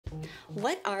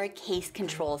What are case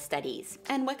control studies,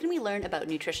 and what can we learn about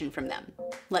nutrition from them?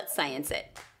 Let's science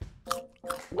it.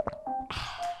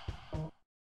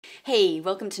 Hey,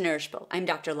 welcome to Nourishable. I'm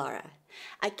Dr. Lara.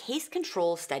 A case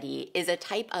control study is a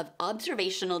type of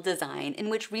observational design in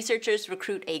which researchers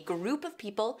recruit a group of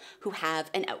people who have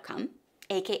an outcome,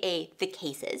 aka the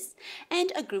cases,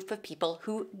 and a group of people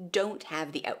who don't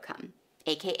have the outcome,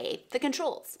 aka the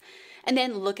controls, and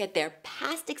then look at their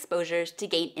past exposures to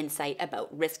gain insight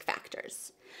about risk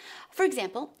factors. For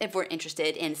example, if we're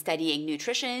interested in studying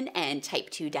nutrition and type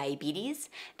 2 diabetes,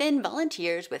 then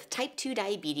volunteers with type 2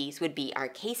 diabetes would be our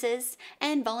cases,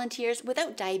 and volunteers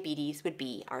without diabetes would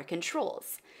be our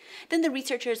controls. Then the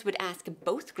researchers would ask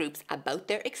both groups about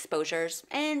their exposures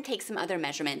and take some other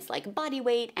measurements like body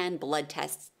weight and blood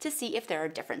tests to see if there are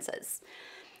differences.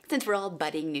 Since we're all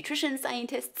budding nutrition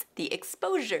scientists, the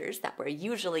exposures that we're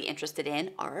usually interested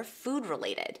in are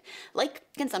food-related, like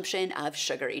consumption of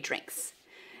sugary drinks.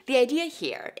 The idea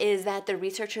here is that the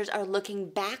researchers are looking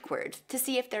backwards to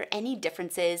see if there are any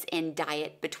differences in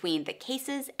diet between the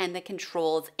cases and the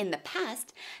controls in the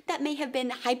past that may have been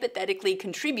hypothetically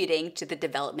contributing to the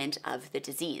development of the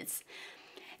disease.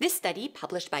 This study,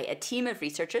 published by a team of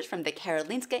researchers from the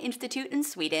Karolinska Institute in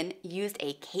Sweden, used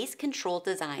a case control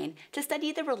design to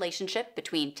study the relationship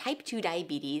between type 2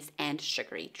 diabetes and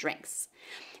sugary drinks.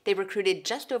 They recruited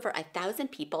just over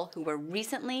 1,000 people who were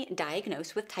recently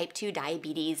diagnosed with type 2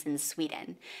 diabetes in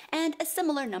Sweden, and a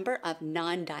similar number of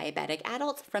non-diabetic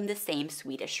adults from the same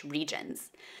Swedish regions.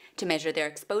 To measure their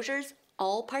exposures,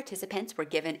 all participants were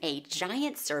given a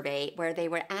giant survey where they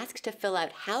were asked to fill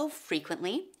out how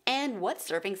frequently and what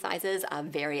serving sizes of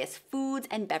various foods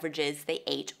and beverages they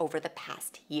ate over the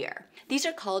past year. These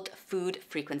are called food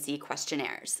frequency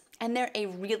questionnaires, and they're a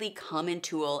really common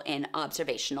tool in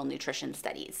observational nutrition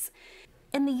studies.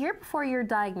 In the year before your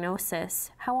diagnosis,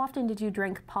 how often did you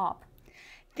drink pop?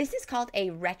 This is called a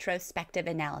retrospective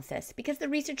analysis because the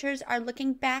researchers are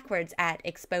looking backwards at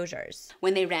exposures.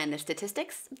 When they ran the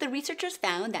statistics, the researchers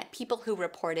found that people who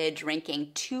reported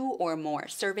drinking 2 or more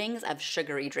servings of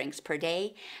sugary drinks per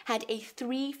day had a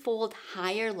 3-fold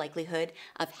higher likelihood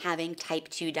of having type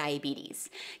 2 diabetes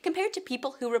compared to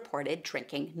people who reported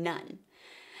drinking none.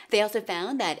 They also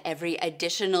found that every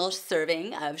additional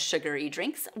serving of sugary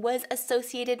drinks was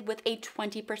associated with a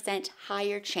 20%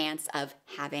 higher chance of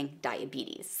having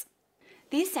diabetes.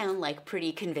 These sound like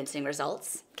pretty convincing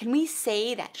results. Can we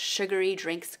say that sugary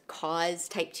drinks cause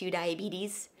type 2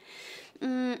 diabetes?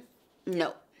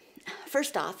 No.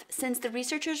 First off, since the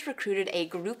researchers recruited a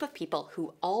group of people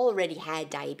who already had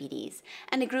diabetes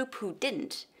and a group who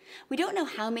didn't, we don't know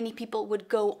how many people would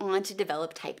go on to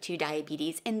develop type 2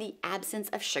 diabetes in the absence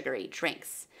of sugary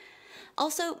drinks.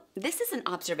 Also, this is an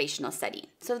observational study,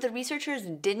 so the researchers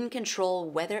didn't control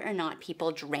whether or not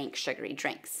people drank sugary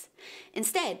drinks.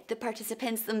 Instead, the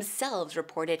participants themselves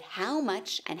reported how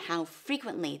much and how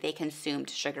frequently they consumed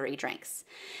sugary drinks.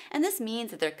 And this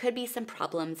means that there could be some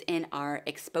problems in our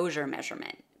exposure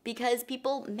measurement, because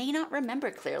people may not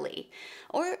remember clearly,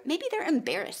 or maybe they're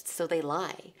embarrassed so they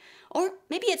lie, or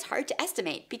maybe it's hard to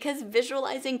estimate because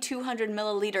visualizing 200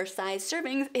 milliliter size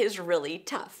servings is really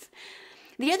tough.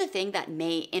 The other thing that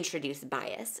may introduce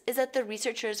bias is that the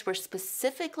researchers were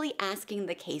specifically asking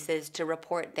the cases to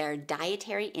report their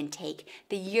dietary intake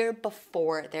the year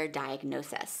before their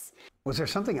diagnosis. Was there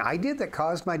something I did that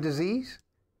caused my disease?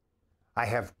 I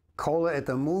have cola at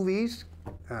the movies,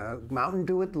 Mountain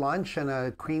Dew at lunch, and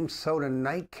a cream soda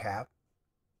nightcap.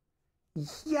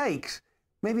 Yikes!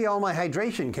 Maybe all my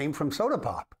hydration came from soda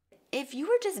pop. If you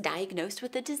were just diagnosed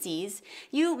with the disease,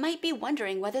 you might be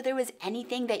wondering whether there was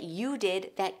anything that you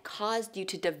did that caused you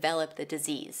to develop the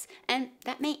disease, and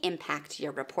that may impact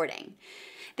your reporting.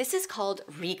 This is called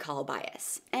recall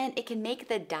bias, and it can make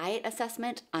the diet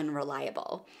assessment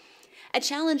unreliable. A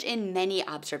challenge in many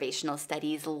observational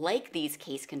studies like these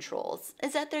case controls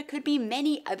is that there could be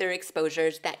many other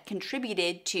exposures that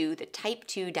contributed to the type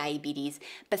 2 diabetes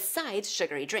besides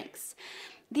sugary drinks.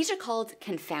 These are called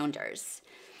confounders.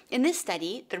 In this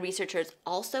study, the researchers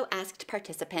also asked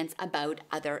participants about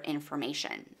other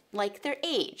information, like their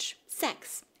age,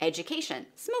 sex, education,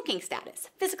 smoking status,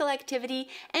 physical activity,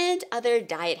 and other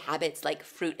diet habits like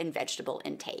fruit and vegetable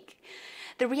intake.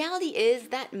 The reality is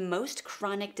that most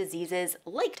chronic diseases,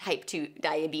 like type 2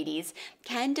 diabetes,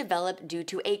 can develop due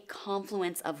to a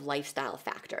confluence of lifestyle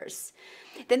factors.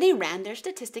 Then they ran their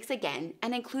statistics again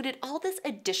and included all this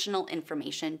additional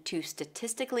information to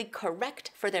statistically correct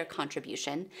for their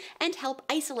contribution and help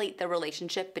isolate the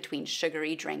relationship between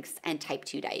sugary drinks and type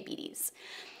 2 diabetes.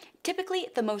 Typically,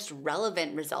 the most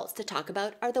relevant results to talk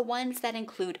about are the ones that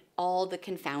include all the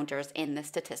confounders in the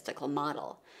statistical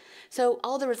model. So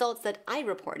all the results that I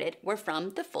reported were from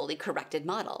the fully corrected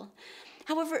model.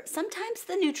 However, sometimes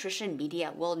the nutrition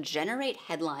media will generate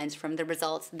headlines from the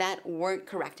results that weren't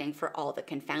correcting for all the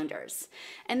confounders.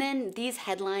 And then these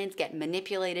headlines get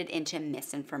manipulated into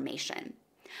misinformation.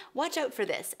 Watch out for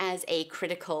this as a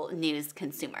critical news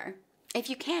consumer. If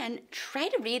you can, try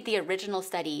to read the original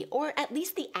study or at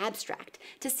least the abstract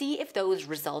to see if those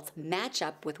results match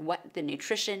up with what the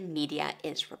nutrition media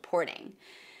is reporting.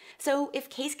 So if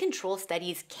case control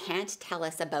studies can't tell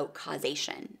us about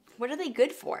causation, what are they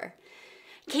good for?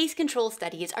 Case control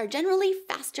studies are generally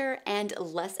faster and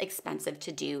less expensive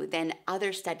to do than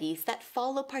other studies that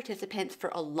follow participants for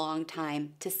a long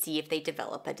time to see if they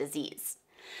develop a disease.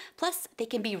 Plus, they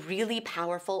can be really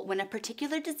powerful when a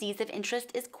particular disease of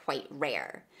interest is quite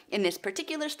rare. In this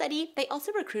particular study, they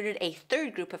also recruited a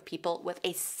third group of people with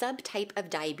a subtype of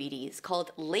diabetes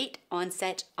called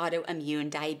late-onset autoimmune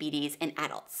diabetes in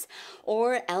adults,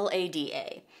 or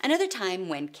LADA. Another time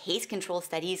when case control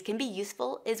studies can be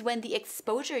useful is when the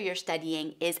exposure you're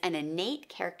studying is an innate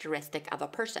characteristic of a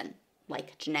person,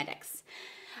 like genetics.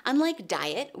 Unlike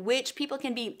diet, which people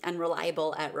can be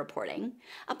unreliable at reporting,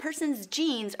 a person's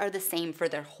genes are the same for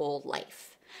their whole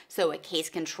life. So a case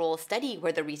control study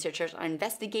where the researchers are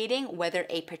investigating whether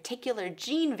a particular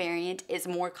gene variant is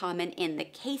more common in the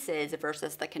cases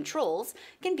versus the controls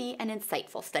can be an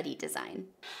insightful study design.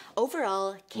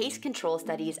 Overall, case control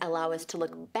studies allow us to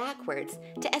look backwards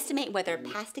to estimate whether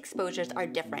past exposures are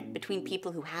different between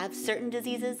people who have certain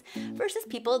diseases versus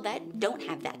people that don't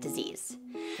have that disease.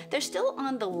 They're still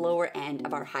on the lower end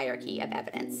of our hierarchy of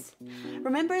evidence.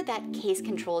 Remember that case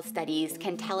control studies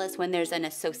can tell us when there's an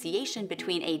association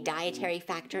between a dietary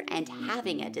factor and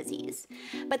having a disease,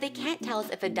 but they can't tell us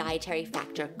if a dietary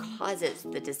factor causes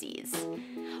the disease.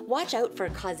 Watch out for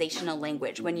causational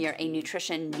language when you're a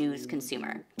nutrition news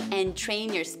consumer, and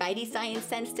train your spidey science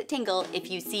sense to tingle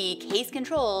if you see case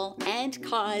control and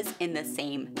cause in the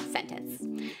same sentence.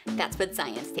 That's what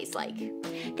science tastes like.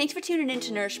 Thanks for tuning in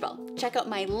to Nourishable. Check out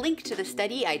my link to the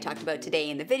study I talked about today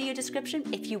in the video description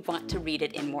if you want to read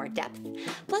it in more depth.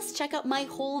 Plus, check out my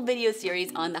whole video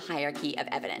series on the hierarchy of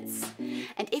evidence.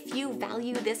 And if you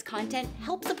value this content,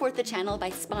 help support the channel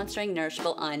by sponsoring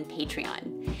Nourishable on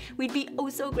Patreon. We'd be oh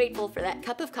so grateful for that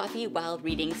cup of coffee while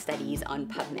reading studies on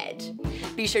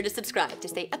PubMed. Be sure to subscribe to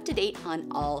stay up to date on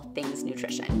all things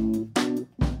nutrition.